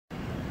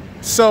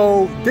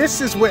So this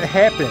is what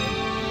happened.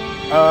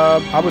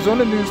 I was on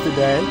the news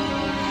today.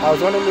 I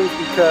was on the news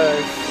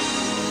because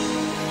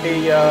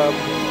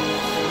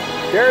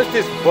there's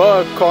this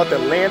bug called the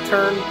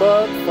lantern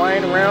bug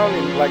flying around,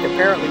 and like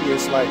apparently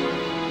it's like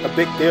a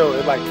big deal.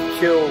 It like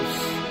kills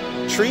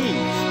trees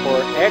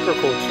or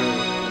agriculture,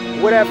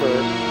 whatever.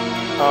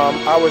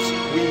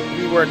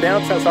 We were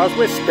downtown, so I was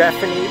with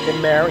Stephanie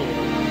and Marion.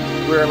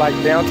 We were like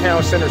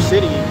downtown Center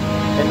City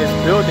in this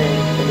building,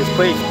 in this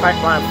place,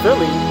 Pipeline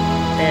Philly,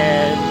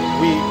 and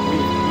we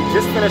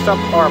just finished up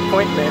our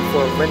appointment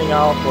for renting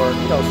out, or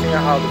seeing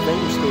how the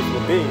venue space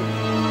would be.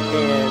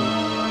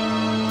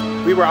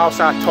 And we were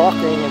outside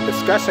talking and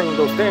discussing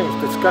those things,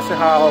 discussing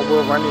how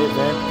we'll run the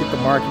event, get the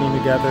marketing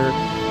together,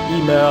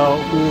 email,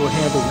 who will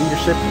handle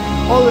leadership,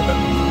 all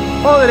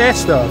of that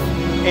stuff.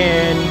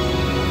 And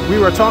we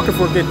were talking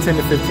for a good 10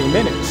 to 15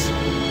 minutes.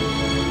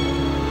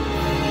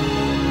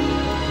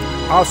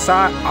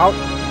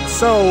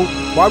 So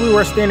while we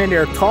were standing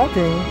there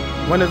talking,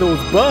 one of those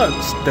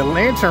bugs, the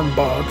lantern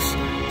bugs,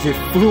 just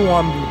flew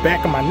on the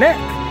back of my neck.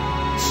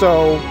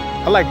 So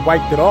I like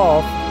wiped it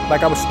off.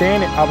 Like I was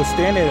standing,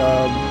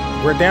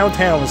 we're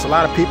downtown, there's a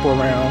lot of people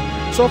around.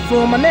 So it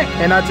flew on my neck.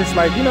 And I just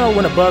like,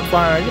 when a bug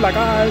flies, you're like,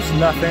 it's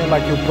nothing,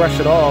 like you'll brush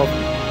it off.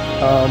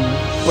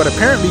 But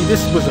apparently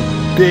this was a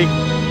big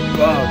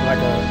bug, like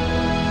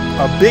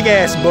a big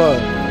ass bug.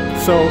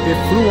 So it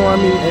flew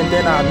on me, and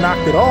then I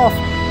knocked it off.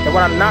 And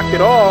when I knocked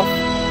it off,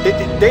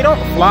 they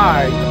don't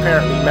fly,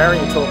 apparently.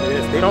 Marion told me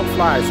this. They don't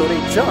fly, so they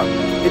jump.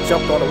 It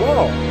jumped on the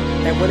wall.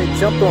 And when it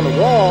jumped on the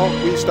wall,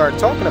 we started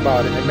talking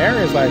about it. And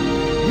Marion's like,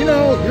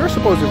 you're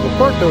supposed to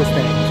report those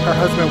things. Her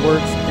husband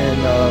works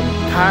in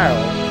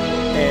tile,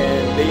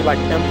 and they like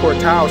import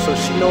tile, so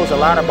she knows a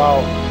lot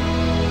about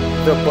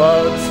the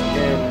bugs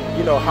and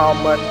how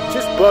much,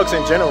 just bugs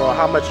in general,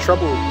 how much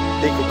trouble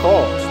they could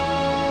cause.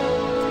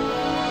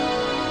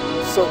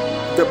 So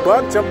the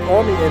bug jumped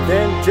on me, and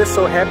then just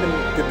so happened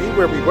to be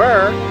where we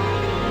were,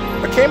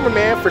 a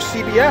cameraman for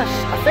CBS,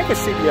 I think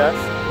it's CBS,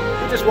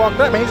 he just walked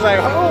up and he's like,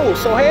 oh,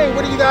 so hey,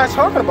 what are you guys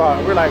talking about?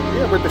 And we're like,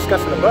 yeah, we're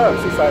discussing the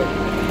bugs. He's like,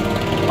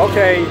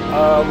 okay,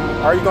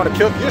 are you gonna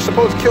kill, you're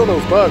supposed to kill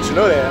those bugs, you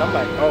know that? And I'm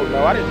like, oh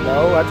no, I didn't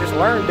know. I just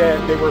learned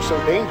that they were so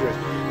dangerous.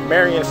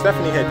 Mary and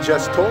Stephanie had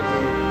just told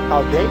me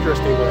how dangerous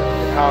they were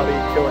and how they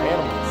kill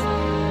animals.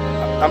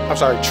 I'm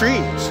sorry,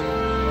 trees.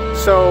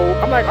 So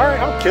I'm like, all right,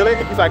 I'll kill it.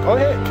 And he's like, go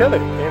ahead, kill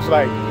it. And it's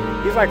like,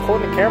 he's like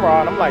holding the camera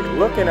on. I'm like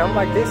looking, I'm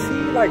like, is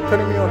he like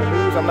putting me on the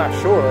news? I'm not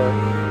sure.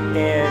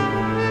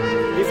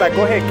 And he's like,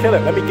 go ahead, kill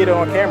it. Let me get it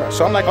on camera.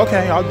 So I'm like,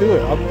 okay, I'll do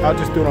it. I'll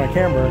just do it on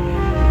camera.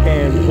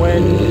 And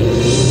when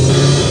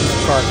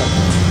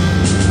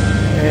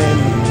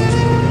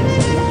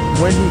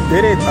he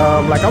did it,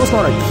 like I was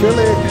gonna kill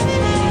it,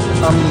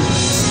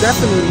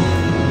 Stephanie,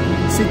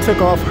 she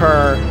took off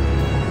her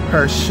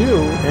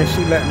shoe and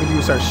she let me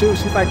use her shoe.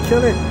 She's like,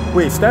 kill it.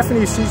 Wait,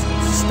 Stephanie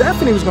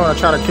was gonna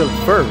try to kill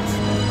it first,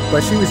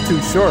 but she was too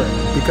short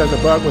because the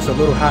bug was a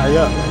little high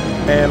up.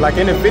 And like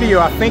in the video,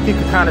 I think you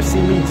could kind of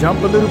see me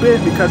jump a little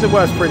bit because it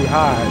was pretty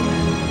high,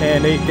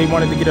 and they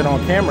wanted to get it on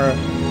camera.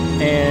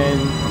 And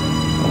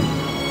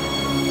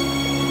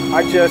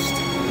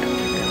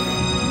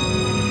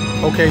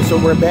okay, so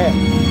we're back,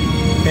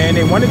 and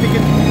they wanted to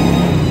get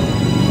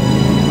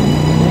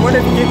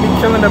me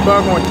killing the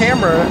bug on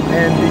camera.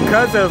 And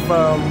because of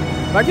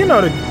like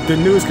the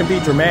news can be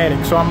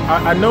dramatic, so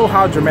I know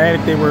how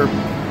dramatic they were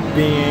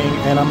being,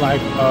 and I'm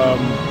like,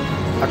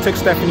 I took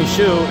Stephanie's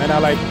shoe and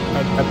I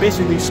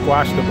basically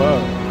squashed the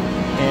bug.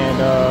 And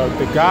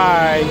the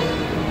guy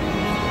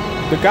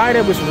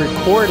that was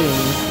recording,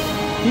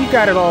 he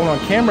got it all on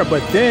camera,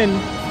 but then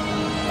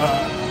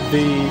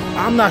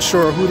I'm not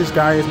sure who this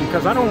guy is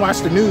because I don't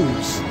watch the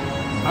news.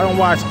 I don't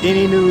watch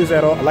any news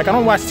at all. Like I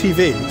don't watch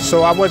TV,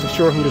 so I wasn't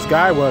sure who this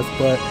guy was.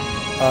 But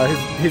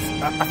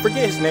I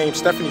forget his name.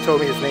 Stephanie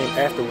told me his name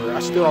afterward. I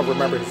still don't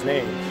remember his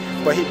name.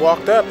 But he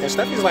walked up and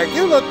Stephanie's like,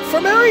 "You look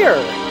familiar,"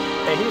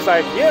 and he's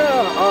like,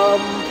 "Yeah,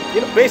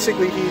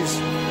 basically he's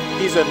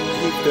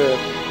the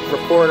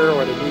reporter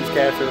or the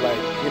newscaster. Like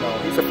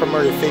he's a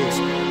familiar face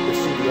with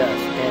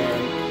CBS."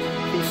 And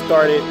he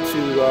started to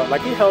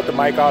like he held the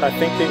mic out. I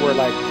think they were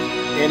like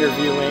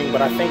interviewing,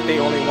 but I think they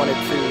only wanted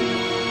to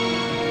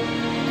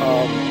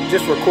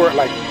just record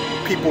like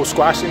people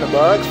squashing the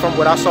bugs from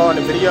what I saw in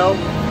the video.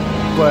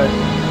 But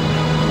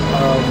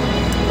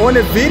on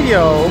the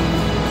video,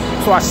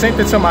 so I sent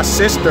it to my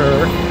sister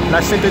and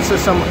I sent it to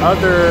some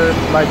other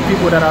like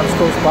people that I was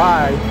close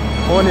by.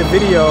 On the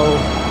video,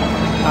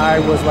 I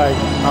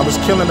was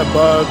killing the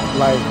bug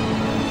like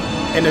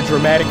in a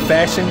dramatic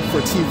fashion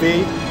for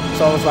TV.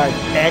 So I was like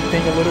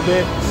acting a little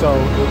bit. So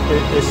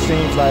it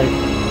seems like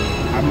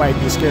I might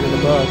be scared of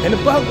the bug. And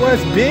the bug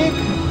was big,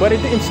 but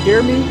it didn't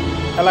scare me.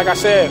 And like I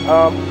said,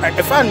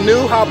 if I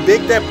knew how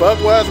big that bug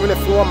was when it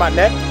flew on my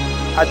neck,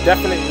 I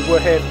definitely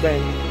would have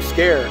been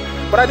scared.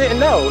 But I didn't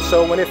know.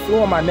 So when it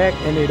flew on my neck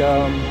and I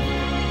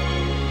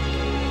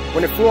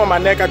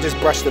just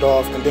brushed it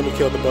off and then we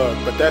killed the bug.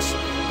 But that's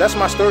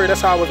my story.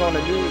 That's how I was on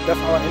the news. That's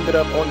how I ended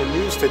up on the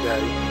news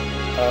today.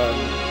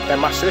 And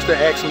my sister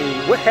asked me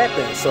what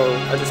happened, so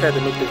I just had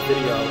to make this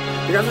video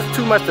because it's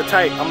too much to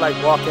type. I'm like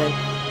walking,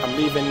 I'm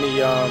leaving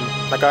the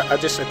I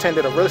just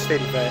attended a real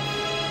estate event,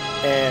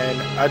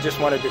 and I just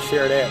wanted to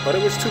share that, but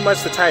it was too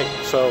much to type.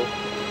 So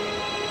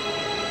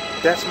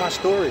that's my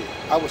story.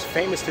 I was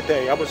famous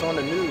today. I was on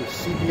the news,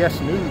 CBS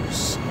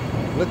News.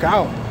 Look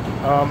out.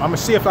 I'm gonna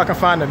see if I can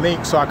find the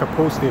link so I can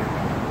post it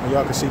and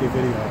y'all can see the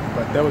video.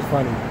 But that was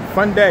funny.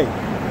 Fun day.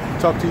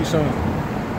 Talk to you soon.